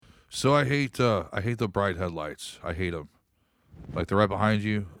So I hate the bright headlights. I hate them. Like they're right behind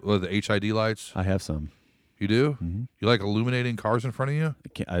you. The HID lights. I have some. You do? Mm-hmm. You like illuminating cars in front of you?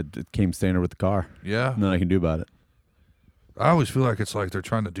 It came standard with the car. Yeah. Nothing I can do about it. I always feel like it's like they're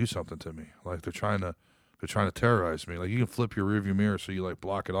trying to do something to me. Like they're trying to terrorize me. Like you can flip your rearview mirror so you like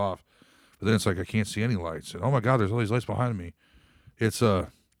block it off, but then it's like I can't see any lights. And oh my god, there's all these lights behind me. It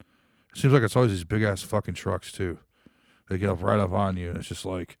seems like it's always these big ass fucking trucks too. They get up right up on you, and it's just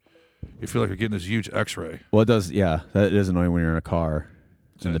like you feel like you're getting this huge X-ray. Well, it does. Yeah, that is annoying when you're in a car.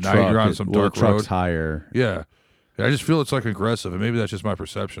 And the now truck, you're on some dark the truck's road. higher. Yeah. I just feel it's like aggressive, and maybe that's just my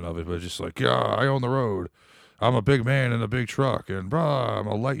perception of it. But it's just like, yeah, I own the road. I'm a big man in a big truck, and bruh, I'm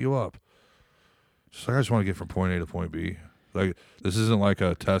gonna light you up. It's like I just want to get from point A to point B. Like this isn't like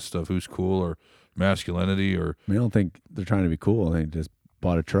a test of who's cool or masculinity or. I don't think they're trying to be cool. They just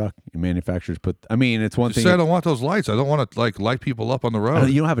bought a truck. Manufacturers put. I mean, it's one thing. I don't want those lights. I don't want to like light people up on the road.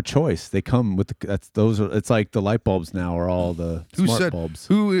 You don't have a choice. They come with it's like the light bulbs now are all the smart bulbs.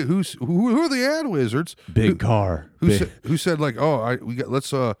 Who are the ad wizards? Big car. Who said like, oh,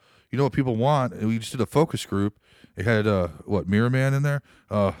 let's you know what people want? And we just did a focus group. It had Mirror Man in there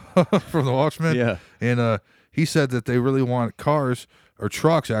from the Watchmen. Yeah. And he said that they really want cars or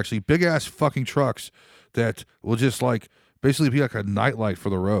trucks, actually big ass fucking trucks that will just like basically be like a nightlight for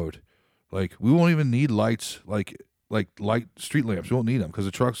the road. Like we won't even need lights like light street lamps. We won't need them because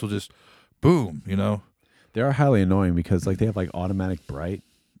the trucks will just boom. You know. They are highly annoying because like they have like automatic bright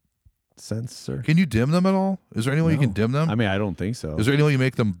sensor. Can you dim them at all? Is there any way you can dim them? I mean, I don't think so. Is there any way you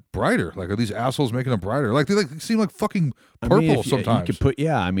make them brighter? Like, are these assholes making them brighter? Like, they seem like fucking purple sometimes. You could put,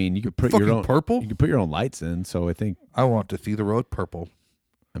 you could put fucking your own purple. You could put your own lights in. So I think I want to see the road purple.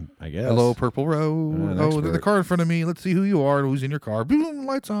 I guess. Hello, purple road. Oh, the car in front of me. Let's see who you are and who's in your car. Boom,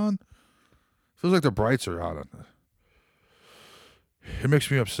 lights on. Feels like the brights are out on it. It makes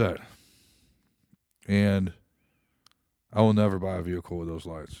me upset, and I will never buy a vehicle with those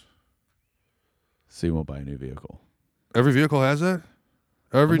lights. So you won't buy a new vehicle. Every vehicle has that?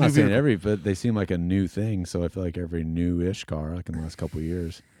 Every I'm new not saying vehicle. but they seem like a new thing. So I feel like every new-ish car, like in the last couple of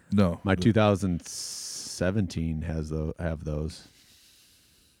years. No. My 2017 have those.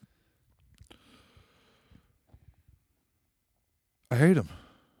 I hate them.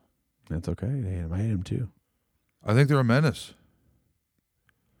 That's okay. I hate them too. I think they're a menace.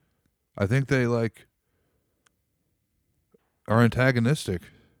 I think they like are antagonistic.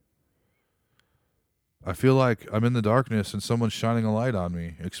 I feel like I'm in the darkness and someone's shining a light on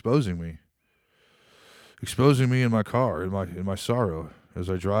me, exposing me in my car, in my sorrow, as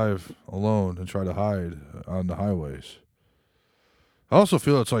I drive alone and try to hide on the highways. I also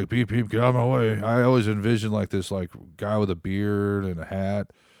feel it's like beep beep, get out of my way. I always envision like this like guy with a beard and a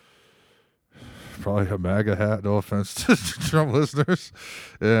hat, probably a MAGA hat. No offense to Trump listeners,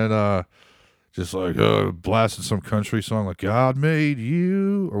 and just like blasting some country song like "God Made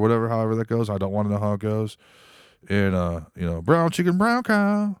You" or whatever, however that goes. I don't want to know how it goes. And brown chicken, brown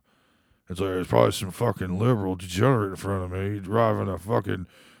cow. It's like there's probably some fucking liberal degenerate in front of me driving a fucking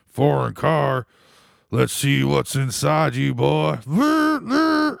foreign car. Let's see what's inside you, boy.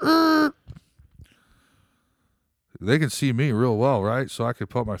 They can see me real well, right? So I could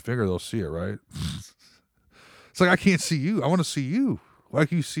put my finger, they'll see it, right? It's like I can't see you. I want to see you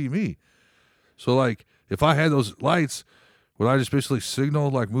like you see me. So, like, if I had those lights, would I just basically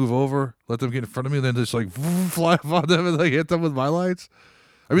signal, like, move over, let them get in front of me, and then just, like, fly up on them and, like, hit them with my lights?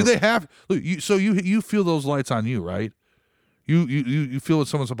 I mean, they have... Look, you feel those lights on you, right? You feel when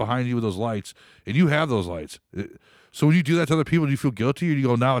someone's behind you with those lights, and you have those lights. So when you do that to other people, do you feel guilty, or do you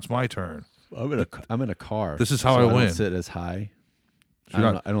go, now it's my turn? I'm in a car. This is how I win. I don't sit as high.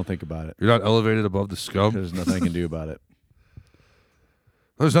 I don't think about it. You're not elevated above the scum? There's nothing I can do about it.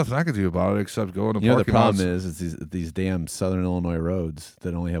 There's nothing I can do about it except go in the parking lot. The problem is these damn Southern Illinois roads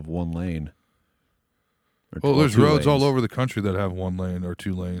that only have one lane. Well, there's roads all over the country that have one lane or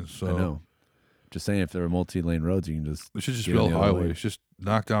two lanes. So I know. Just saying, if there are multi-lane roads, you can just... They should just build highways. Just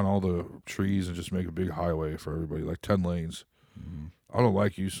knock down all the trees and just make a big highway for everybody, like 10 lanes. Mm-hmm. I don't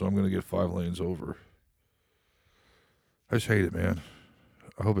like you, so I'm going to get 5 lanes over. I just hate it, man.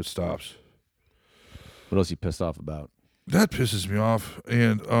 I hope it stops. What else are you pissed off about? That pisses me off,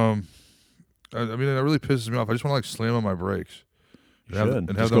 and I mean, it really pisses me off. I just want to like slam on my brakes. You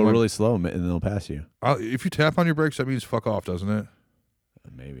should. Just go really slow, and they'll pass you. If you tap on your brakes, that means fuck off, doesn't it?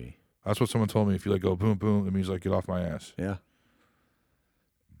 Maybe. That's what someone told me. If you like go boom boom, it means like get off my ass. Yeah.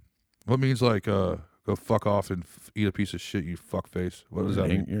 What means like go fuck off and eat a piece of shit, you fuck face? What does that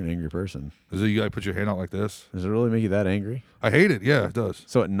mean? You're an angry person. Is it you gotta put your hand out like this? Does it really make you that angry? I hate it. Yeah, it does.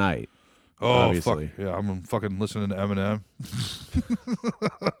 So at night. Oh, obviously. fuck. Yeah, I'm fucking listening to Eminem.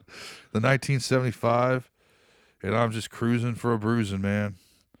 the 1975, and I'm just cruising for a bruising, man.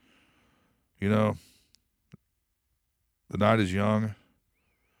 You know, the night is young,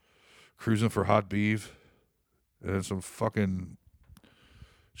 cruising for hot beef, and some fucking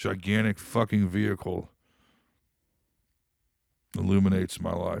gigantic fucking vehicle illuminates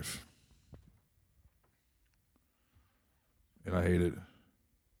my life. And I hate it.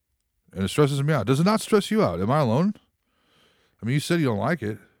 And it stresses me out. Does it not stress you out? Am I alone? I mean, you said you don't like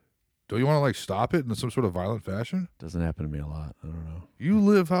it. Don't you want to, like, stop it in some sort of violent fashion? Doesn't happen to me a lot. I don't know. You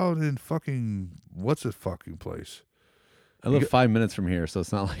live out in fucking, what's a fucking place? I live 5 minutes from here, so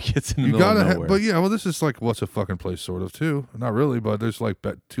it's not like it's in the middle of nowhere. But yeah, well, this is like, what's a fucking place, sort of, too. Not really, but there's like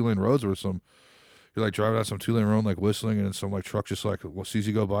 2-lane roads or some, you're like driving out some 2-lane road, like whistling, and then some like truck just like sees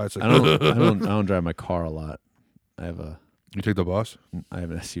you go by. It's like, I don't drive my car a lot. You take the bus? I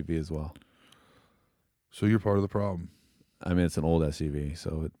have an SUV as well. So you're part of the problem. I mean, it's an old SUV,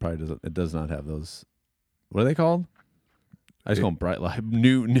 so it probably doesn't. It does not have those. What are they called? I just call them bright light,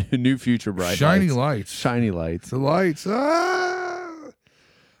 new future bright shiny lights. Shiny lights. The lights.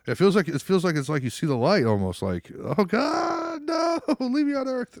 It feels like it's like you see the light almost. Like, oh God, no, leave me on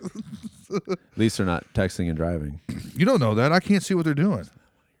Earth. At least they're not texting and driving. You don't know that. I can't see what they're doing.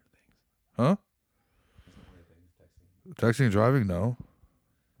 Huh? Texting and driving? No,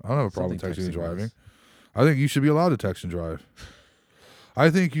 I don't have a problem texting and driving. I think you should be allowed to text and drive. I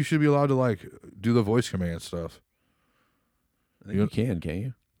think you should be allowed to like do the voice command stuff. I think you can, can't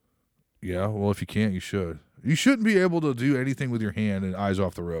you? Yeah, well, if you can't, you should. You shouldn't be able to do anything with your hand and eyes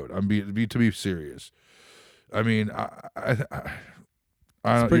off the road. To be serious. I mean,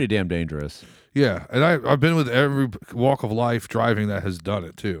 it's pretty damn dangerous. Yeah, and I've been with every walk of life driving that has done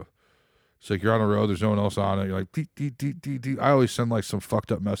it too. It's like you're on the road, there's no one else on it. You're like, dee, dee, dee, dee, dee. I always send like some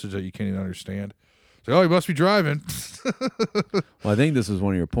fucked up message that you can't even understand. It's like, oh, you must be driving. Well, I think this was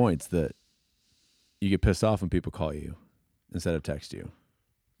one of your points, that you get pissed off when people call you instead of text you.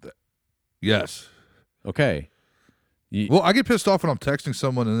 Yes. Okay. Well, I get pissed off when I'm texting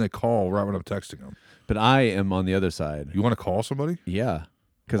someone and they call right when I'm texting them. But I am on the other side. You want to call somebody? Yeah.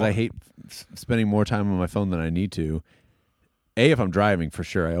 Because I hate spending more time on my phone than I need to. If I'm driving, for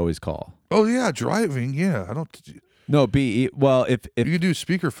sure, I always call. Oh, yeah, driving, yeah. I don't... No, well, if you can do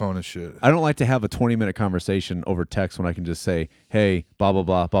speakerphone and shit. I don't like to have a 20-minute conversation over text when I can just say, hey, blah, blah,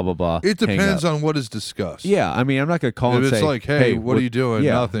 blah, blah, blah, blah. It depends on what is discussed. Yeah, I mean, I'm not going to call and say, it's like, hey, what are you doing?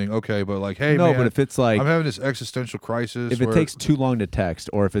 Yeah. Nothing. Okay, but like, hey, man. But if it's like, I'm having this existential crisis. If it takes too long to text,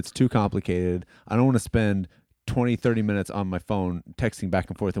 or if it's too complicated, I don't want to spend 20, 30 minutes on my phone texting back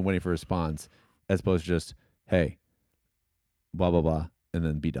and forth and waiting for a response, as opposed to just, hey, blah, blah, blah, and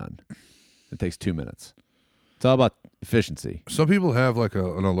then be done. It takes 2 minutes. It's all about efficiency. Some people have like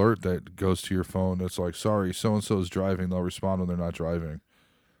an alert that goes to your phone that's like, sorry, so-and-so is driving. They'll respond when they're not driving.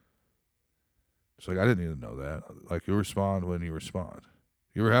 It's like, I didn't even know that. Like, you respond when you respond.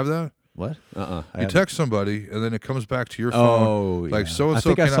 You ever have that? What? You text somebody, and then it comes back to your phone. Oh, like, yeah. So-and-so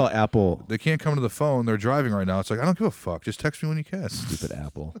I think I saw Apple. They can't come to the phone. They're driving right now. It's like, I don't give a fuck. Just text me when you can. Stupid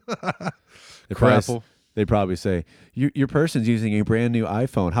Apple. Crapple. They'd probably say, your person's using a brand new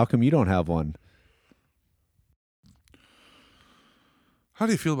iPhone. How come you don't have one? How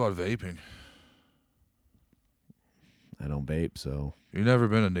do you feel about vaping? I don't vape, so. You've never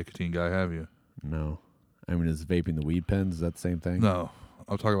been a nicotine guy, have you? No. I mean, is vaping the weed pens, is that the same thing? No.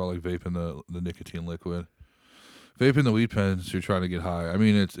 I'm talking about like vaping the nicotine liquid. Vaping the weed pens, you're trying to get high. I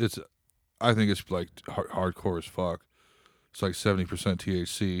mean, it's I think it's like hardcore as fuck. It's like 70%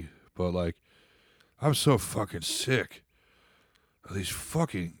 THC, but like, I'm so fucking sick of these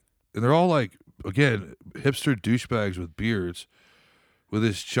fucking, and they're all like, again, hipster douchebags with beards, with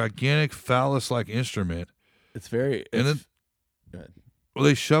this gigantic phallus-like instrument. It's very... And then well,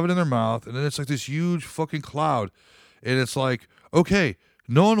 they shove it in their mouth, and then it's like this huge fucking cloud. And it's like, okay,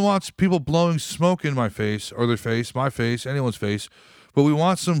 no one wants people blowing smoke in my face, or their face, my face, anyone's face, but we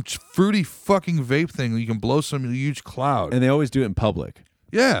want some fruity fucking vape thing that you can blow some huge cloud. And they always do it in public.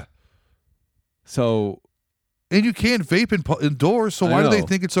 Yeah. So... And you can't vape indoors, so why do they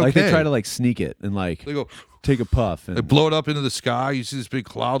think it's okay? Like, they try to, like, sneak it and, like... They go... Take a puff. And they blow it up into the sky. You see this big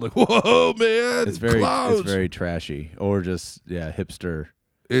cloud, like, whoa, man! It's very, clouds. It's very trashy, or just hipster.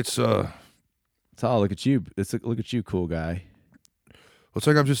 It's look at you! Look at you, cool guy. It's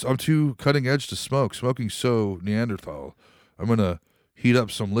like I'm too cutting edge to smoke. Smoking's so Neanderthal. I'm gonna heat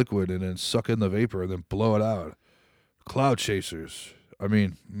up some liquid and then suck in the vapor and then blow it out. Cloud chasers. I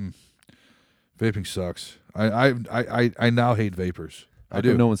mean, vaping sucks. I now hate vapors. I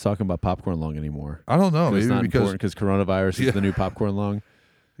do. No one's talking about popcorn lung anymore. I don't know. Maybe it's not important because coronavirus is the new popcorn lung.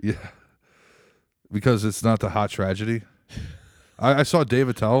 Yeah. Because it's not the hot tragedy. I saw Dave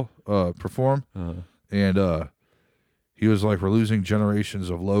Attell perform, and he was like, we're losing generations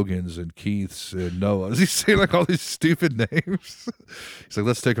of Logans and Keiths and Noahs. He's saying like all these stupid names. He's like,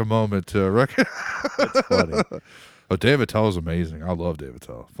 let's take a moment to recognize. That's funny. Oh, Dave Attell is amazing. I love Dave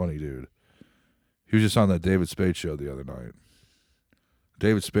Attell. Funny dude. He was just on that David Spade show the other night.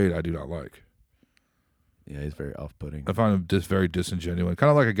 David Spade, I do not like. Yeah, he's very off-putting. I find him just very disingenuous.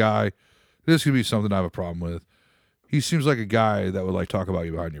 Kind of like a guy. This could be something I have a problem with. He seems like a guy that would like talk about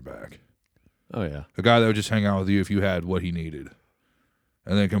you behind your back. Oh yeah, A guy that would just hang out with you if you had what he needed,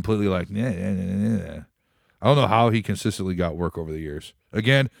 and then completely like, nah. I don't know how he consistently got work over the years.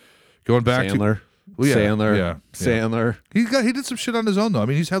 Again, going back Sandler. to well, yeah, Sandler. yeah. Sandler. He did some shit on his own though. I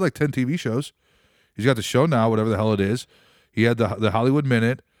mean, he's had like 10 TV shows. He's got the show now, whatever the hell it is. He had the Hollywood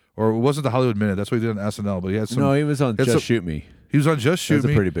Minute, or it wasn't the Hollywood Minute. That's what he did on SNL. But he had some. No, he was on Just Shoot Me. He was on Just Shoot That's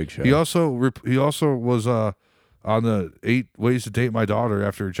Me. a pretty big show. He also was on the 8 Ways to Date My Daughter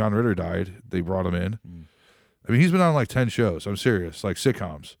after John Ritter died. They brought him in. I mean, he's been on like 10 shows. I'm serious, like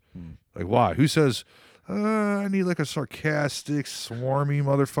sitcoms. Like why? Who says I need like a sarcastic, swarmy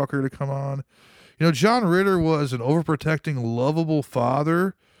motherfucker to come on? You know, John Ritter was an overprotecting, lovable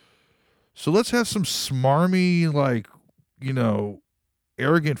father. So let's have some smarmy, like, you know,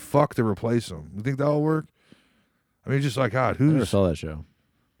 arrogant fuck to replace him. You think that'll work? I mean, just like, God, I never who's... saw that show.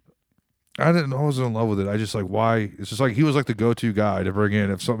 I wasn't in love with it. I just like, why? It's just like he was like the go-to guy to bring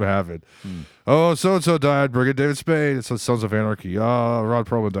in if something happened. Oh, so-and-so died. Bring in David Spade. It's Sons of Anarchy. Oh, Ron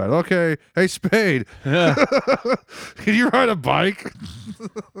Perlman died. Okay. Hey, Spade. Can you ride a bike?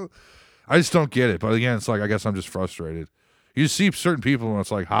 I just don't get it. But again, it's like, I guess I'm just frustrated. You see certain people and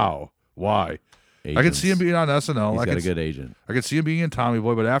it's like, how? Why? Agents. I can see him being on SNL. He's got a good agent. I can see him being in Tommy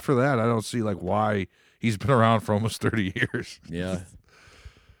Boy, but after that, I don't see like why he's been around for almost 30 years. Yeah.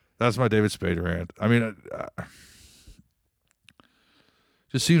 That's my David Spade rant. I mean,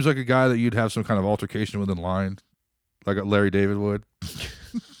 just seems like a guy that you'd have some kind of altercation with in line, like Larry David would.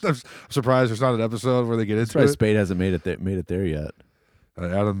 I'm surprised there's not an episode where they get into it. Spade hasn't made it there yet.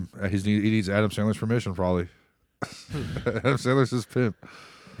 He needs Adam Sandler's permission, probably. Adam Sandler's his pimp.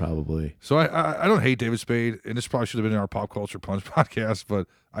 Probably. So I don't hate David Spade, and this probably should have been in our Pop Culture Punch podcast, but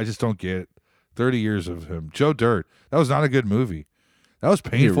I just don't get 30 years of him. Joe Dirt. That was not a good movie. That was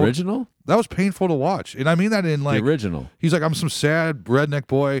painful. The original? That was painful to watch. And I mean that in like... The original. He's like, I'm some sad redneck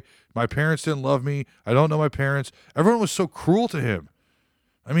boy. My parents didn't love me. I don't know my parents. Everyone was so cruel to him.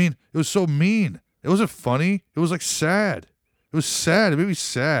 I mean, it was so mean. It wasn't funny. It was like sad. It was sad. It made me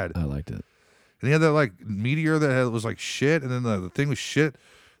sad. I liked it. And he had that like meteor that was like shit. And then the thing was shit.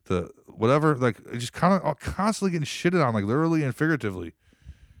 The whatever, like it just kind of constantly getting shitted on, like literally and figuratively. It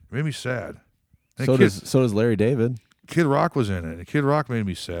made me sad. And So does Larry David. Kid Rock was in it, and Kid Rock made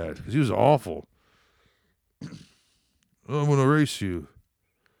me sad because he was awful. I'm gonna race you.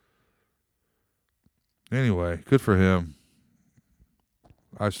 Anyway, good for him.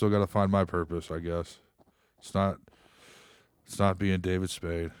 I still got to find my purpose, I guess. It's not being David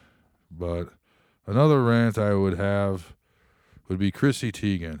Spade, but another rant I would have would be Chrissy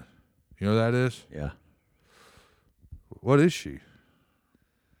Teigen. You know who that is? Yeah. What is she?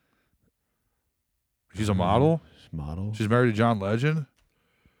 She's a model? Model. She's married to John Legend?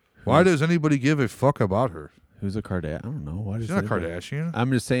 Why does anybody give a fuck about her? Who's a Kardashian? I don't know. Why She's not a Kardashian.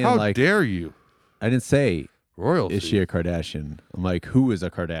 I'm just saying, How like... dare you? I didn't say, royalty. is she a Kardashian? I'm like, who is a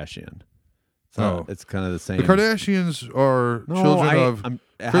Kardashian? It's kind of the same. The Kardashians are children of... I'm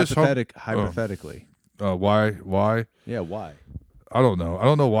Chris hypothetically. Why? Yeah, why? I don't know. I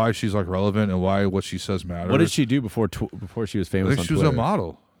don't know why she's like relevant and why what she says matters. What did she do before she was famous I think on she was Twitter? A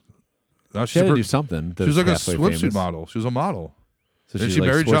model. Now She had to do something. She was like a swimsuit famous. model. She was a model. So and she's she like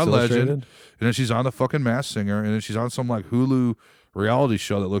married Sports John Legend, Illustrated? and then she's on the fucking Masked Singer, and then she's on some like Hulu reality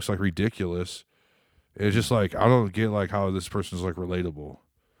show that looks like ridiculous. It's just like I don't get like how this person's like relatable.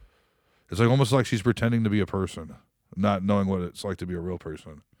 It's like almost like she's pretending to be a person, not knowing what it's like to be a real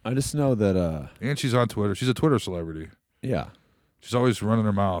person. I just know that. And she's on Twitter. She's a Twitter celebrity. Yeah. She's always running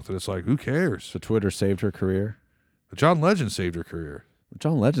her mouth, and it's like, who cares? So Twitter saved her career. John Legend saved her career.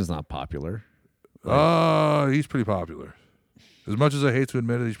 John Legend's not popular. He's pretty popular. As much as I hate to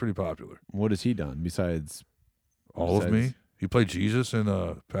admit it, he's pretty popular. What has he done besides All of Me? He played Jesus in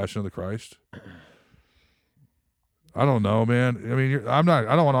Passion of the Christ. I don't know, man. I mean, I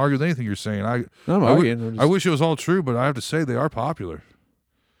don't want to argue with anything you're saying. No, I'm arguing. I wish it was all true, but I have to say they are popular.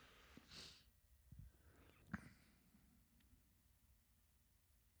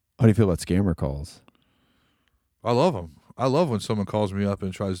 How do you feel about scammer calls? I love them. I love when someone calls me up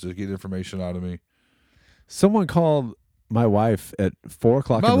and tries to get information out of me. Someone called my wife at 4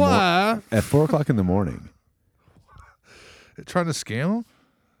 o'clock. My wife at 4 o'clock in the morning. Trying to scam him?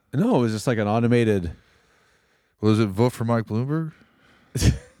 No, it was just like an automated. Was it vote for Mike Bloomberg?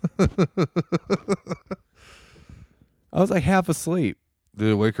 I was like half asleep. Did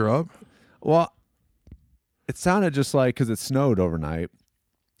it wake her up? Well, it sounded just like because it snowed overnight.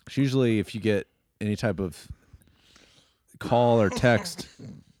 Usually, if you get any type of call or text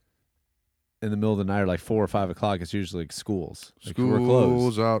in the middle of the night, or like 4 or 5 o'clock, it's usually like schools. Like we're closed.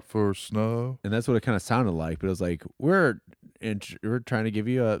 School's out for snow. And that's what it kind of sounded like. But it was like we're trying to give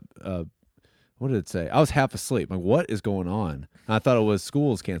you a what did it say? I was half asleep. Like, what is going on? And I thought it was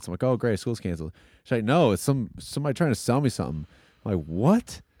schools canceled. I'm like, oh great, schools canceled. She's like, no, it's somebody trying to sell me something. I'm like,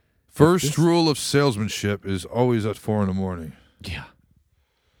 what? First rule of salesmanship is always at 4 a.m. Yeah.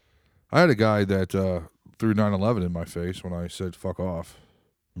 I had a guy that threw 9/11 in my face when I said fuck off.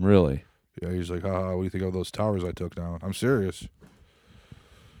 Really? Yeah, he's like, what do you think of those towers I took down? I'm serious.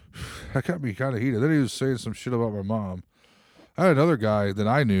 That got me kind of heated. Then he was saying some shit about my mom. I had another guy that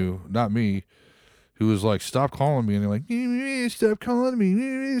I knew, not me, who was like, stop calling me. And they're like, stop calling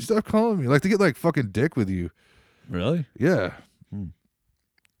me. Stop calling me. Like, to get like fucking dick with you. Really? Yeah.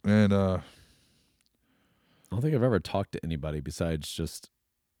 And I don't think I've ever talked to anybody besides just.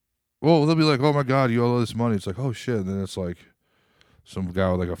 well, they'll be like, oh my God, you owe all this money. It's like, oh shit. And then it's like some guy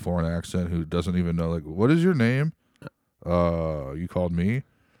with like a foreign accent who doesn't even know, like, what is your name? You called me?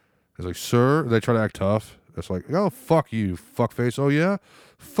 It's like, sir. They try to act tough. It's like, oh, fuck you, fuckface. Oh yeah?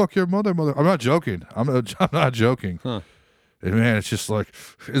 Fuck your mother. I'm not joking. I'm not joking. Huh. And man, it's just like,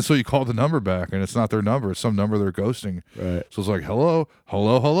 and so you call the number back, and it's not their number. It's some number they're ghosting. Right. So it's like, hello.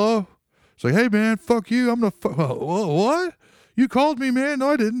 It's like, hey man, fuck you. I'm gonna what? You called me, man.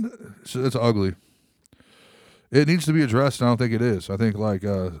 No, I didn't. So it's ugly. It needs to be addressed, and I don't think it is. I think like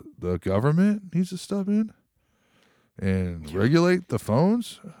the government needs to step in and regulate the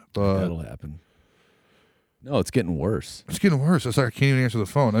phones. But that'll happen. No, it's getting worse. It's getting worse. It's like I can't even answer the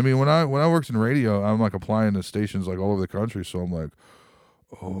phone. I mean, when I worked in radio, I'm like applying to stations like all over the country. So I'm like,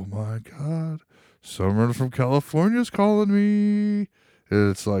 oh my God, someone from California's calling me. And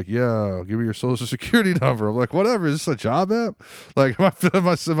it's like, yeah, give me your social security number. I'm like, whatever. Is this a job app? Like, am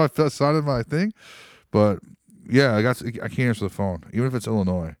I signing my thing? But yeah, I can't answer the phone, even if it's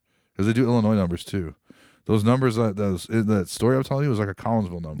Illinois, because they do Illinois numbers too. Those numbers that story I'm telling you was like a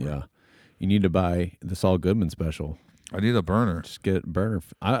Collinsville number. Yeah. You need to buy the Saul Goodman special. I need a burner. Just get a burner.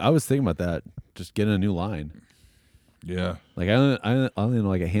 I was thinking about that. Just getting a new line. Yeah. Like I only know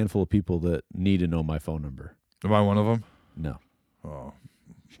like a handful of people that need to know my phone number. Am I one of them? No. Oh,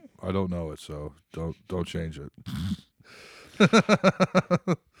 I don't know it, so don't change it.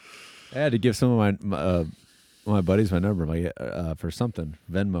 I had to give some of my buddies my number, like for something,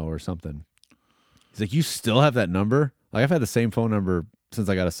 Venmo or something. He's like, you still have that number? Like I've had the same phone number since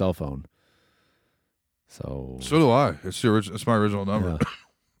I got a cell phone. So do I. It's my original number. Yeah.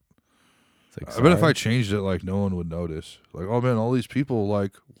 It's like, I bet if I changed it, like no one would notice. Like, oh man, all these people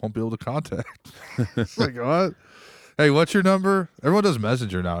like won't be able to contact. It's like, what? Hey, what's your number? Everyone does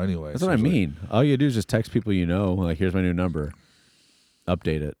Messenger now, anyway. That's what I mean. All you do is just text people you know. Like, here's my new number.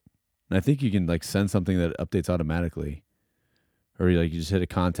 Update it. And I think you can like send something that updates automatically, or you just hit a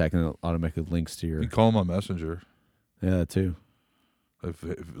contact and it automatically links to your. You call them on Messenger. Yeah, that too. If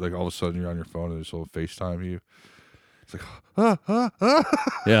like all of a sudden you're on your phone and they just will FaceTime you. It's like,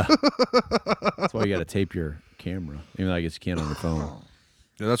 Yeah. That's why you got to tape your camera. Even though I guess you can't on your phone.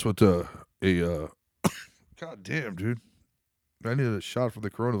 Yeah, that's what God damn, dude. I needed a shot for the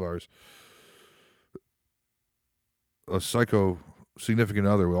coronavirus. A psycho significant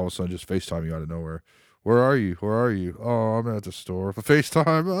other will all of a sudden just FaceTime you out of nowhere. Where are you? Oh, I'm at the store. For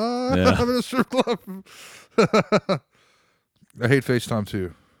FaceTime. Yeah. I'm in a strip club. I hate FaceTime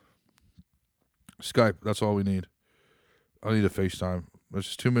too. Skype, that's all we need. I need a FaceTime. It's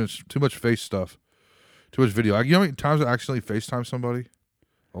just too much face stuff. Too much video. You know how many times I accidentally FaceTime somebody?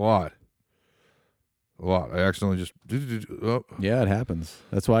 A lot. I accidentally just oh. Yeah, it happens.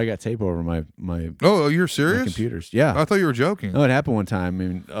 That's why I got tape over my Oh, you're serious? my computers. Yeah. I thought you were joking. No, it happened one time. I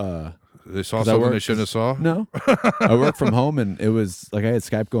mean, They saw something they shouldn't have saw? No. I worked from home and it was like I had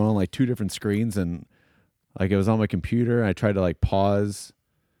Skype going on like 2 different screens and like it was on my computer and I tried to like pause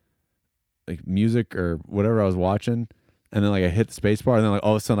like music or whatever I was watching and then like I hit the space bar and then like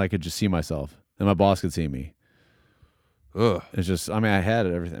all of a sudden I could just see myself and my boss could see me. Ugh. It's just, I mean, I had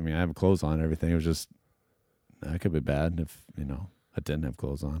everything. I mean, I have clothes on and everything. It was just, that could be bad if, I didn't have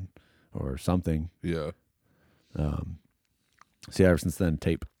clothes on or something. Yeah. So yeah, ever since then,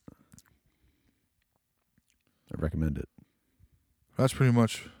 tape. I recommend it. That's pretty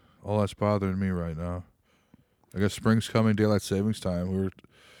much all that's bothering me right now. I guess spring's coming, daylight savings time. We're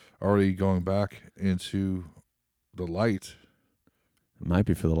already going back into the light It might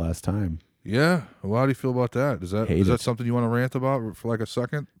be for the last time. Yeah. Well, how do you feel about that? Hate Is that it. something you want to rant about for like a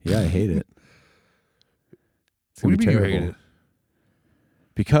second? Yeah, I hate it. It's What gonna do you be mean terrible. you hate it?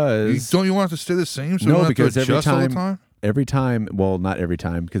 Because Don't you want it to stay the same? So you no, don't have because to adjust all the time? every time, well, not every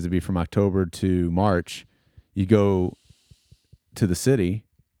time, because it'd be from October to March. You go to the city,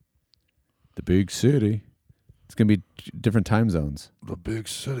 the big city. It's gonna be different time zones. The big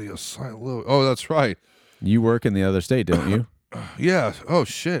city of St. Louis. Oh, that's right. You work in the other state, don't you? Yeah. Oh,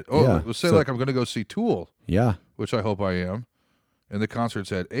 shit. Oh, Yeah. let's say So- like I'm going to go see Tool, Yeah. which I hope I am, and the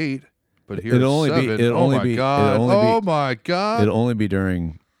concert's at 8, but here It'll it's only be- 7. it'll Oh, only my be- God. it'll only be- Oh, my God. It'll only be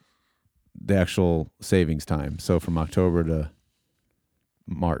during the actual savings time. So from October to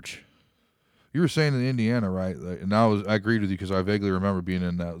March. You were saying in Indiana, right? Like, and I agreed with you because I vaguely remember being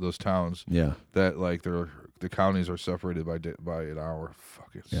in those towns Yeah. that like the counties are separated by an hour.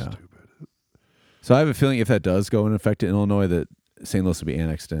 Fucking Yeah. stupid. So I have a feeling if that does go in effect in Illinois, that St. Louis will be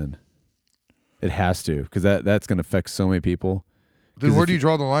annexed in. It has to, because that's going to affect so many people. Then 'Cause where if do you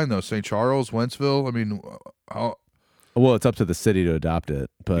draw the line though? St. Charles, Wentzville? I mean, how? Well, it's up to the city to adopt it,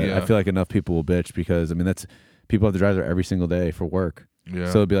 but Yeah. I feel like enough people will bitch because that's people have to drive there every single day for work. Yeah.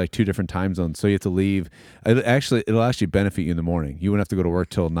 So it'll be like 2 different time zones. So you have to leave. It'll actually benefit you in the morning. You wouldn't have to go to work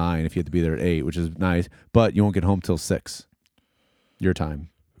till 9 if you had to be there at 8, which is nice. But you won't get home till 6. Your time.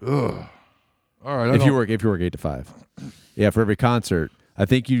 Ugh. All right. If you work 8 to 5. Yeah, for every concert. I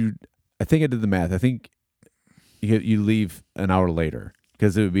think I did the math. I think you leave an hour later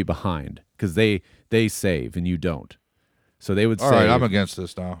because it would be behind because they save and you don't. So they would All save. right, I'm against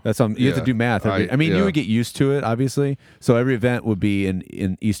this now. That's you have Yeah. to do math. You yeah. would get used to it, obviously. So every event would be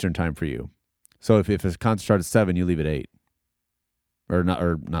in Eastern time for you. So if a concert starts at 7, you leave at 8, or not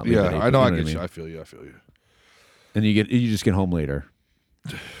leave at 8. Yeah, I know. I what get mean? you. I feel you. I feel you. And you just get home later.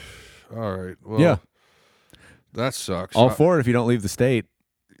 All right. Well, Yeah. that sucks. All for it if you don't leave the state.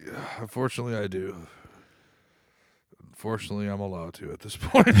 Unfortunately, I do. Unfortunately, I'm allowed to at this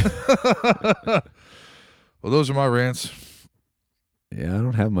point. Well, those are my rants. Yeah, I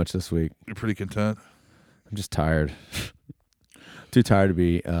don't have much this week. You're pretty content. I'm just tired. Too tired to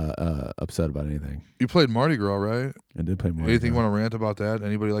be upset about anything. You played Mardi Gras, right? I did play more. Anything you want to rant about that?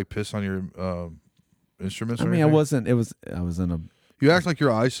 Anybody like piss on your instruments? I or mean, anything? I was in a. You act like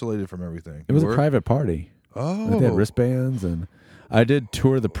you're isolated from everything. It was You a were? private party. Oh, Like, they had wristbands, and I did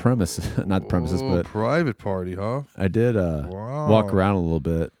tour the premises, not the premises, Oh, but private party, huh? I did Wow. walk around a little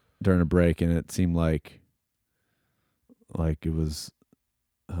bit during a break, and it seemed like it was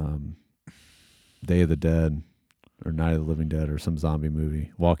Day of the Dead or Night of the Living Dead or some zombie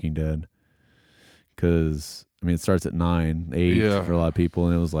movie, Walking Dead. Because it starts at 9, 8 Yeah. for a lot of people,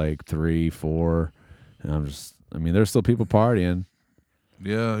 and it was like 3, 4, and there's still people partying.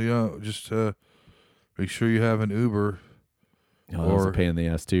 Yeah. Just make sure you have an Uber. That was a Or- pain in the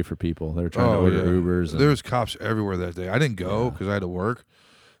ass too for people. They were trying to order Ubers. There was cops everywhere that day. I didn't go Yeah. because I had to work,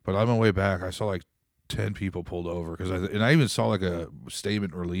 but on my way back, I saw like 10 people pulled over and I even saw like a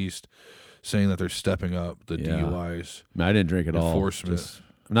statement released saying that they're stepping up the Yeah. DUIs I didn't drink at all. enforcement. Just-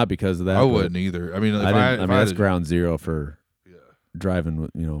 not because of that. I but wouldn't either. I mean, if that's ground zero for Yeah. driving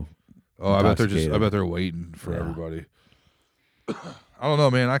with, Oh, I bet intoxicated. they're waiting for Yeah. everybody. I don't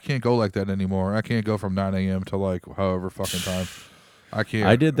know, man. I can't go like that anymore. I can't go from 9 a.m. to like however fucking time. I can't.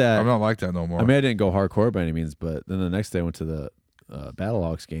 I did that. I'm not like that no more. I didn't go hardcore by any means, but then the next day I went to the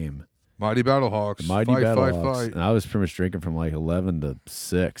Battlehawks game. Mighty Battlehawks. The Mighty fight, Battlehawks. fight. And I was pretty much drinking from like 11 to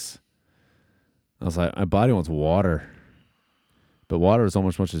 6. I was like, my body wants water. But water is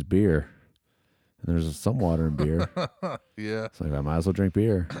almost as much as beer. And there's some water in beer. Yeah. It's like, I might as well drink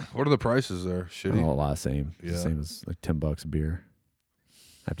beer. What are the prices there? Shitty. Oh, a lot same. It's Yeah. the same as like $10 a beer.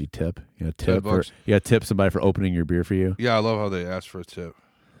 After you tip. You $10. gotta tip somebody for opening your beer for you. Yeah, I love how they ask for a tip.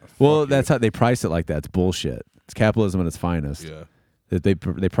 Well, Fuck that's how they price it like that. It's bullshit. It's capitalism at its finest. you. Yeah. That they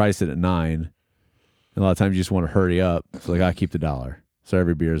price it at 9. And a lot of times you just want to hurry up. So like, I keep the $1. So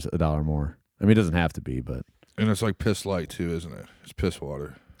every beer is $1 more. It doesn't have to be, but And it's like piss light too, isn't it? It's piss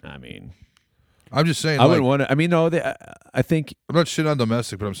water. I'm just saying. I like, wouldn't want to. No, I think I'm not shitting on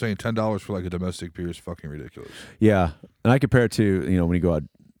domestic, but I'm saying $10 for like a domestic beer is fucking ridiculous. yeah. And I compare it to when you go out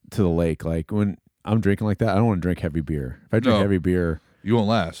to the lake, like when I'm drinking like that, I don't want to drink heavy beer. If I drink No. heavy beer, You won't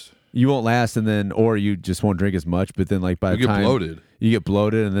last. you won't last, and then or you just won't drink as much. But then like by You the get time bloated. you get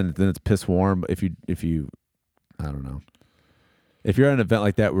bloated, and then it's piss warm. If you, I don't know. If you're at an event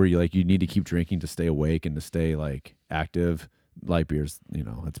like that where you need to keep drinking to stay awake and to stay like active, light beers,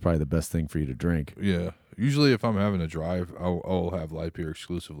 it's probably the best thing for you to drink. Yeah. Usually, if I'm having a drive, I'll have light beer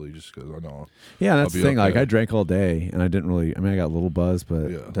exclusively just because I know. Yeah, that's I'll the be thing. Like okay. I drank all day, and I didn't really. I got a little buzz, but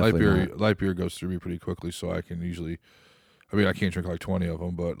Yeah, definitely not. light beer goes through me pretty quickly, so I can usually. I mean, I can't drink like 20 of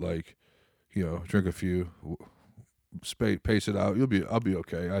them, but like, drink a few, pace it out. I'll be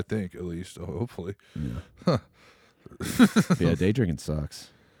okay. I think at least, hopefully. Yeah. Yeah, day drinking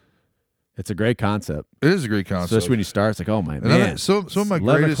sucks. It's a great concept. It is a great concept, especially when you start. It's like, oh my and man, some of my 11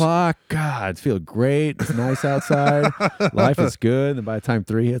 greatest. o'clock. God, it's feel great. It's nice outside. Life is good. And by the time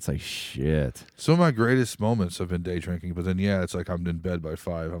 3 hits, like shit. Some of my greatest moments have been day drinking, but then it's like I'm in bed by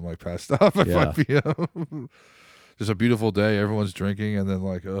 5. I'm like passed out by 5 p.m. Just a beautiful day. Everyone's drinking, and then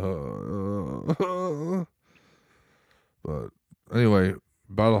like, but anyway,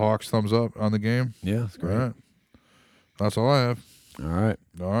 Battlehawks thumbs up on the game. Yeah, it's great. All right, that's all I have. All right.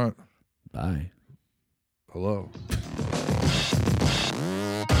 All right. Bye. Hello.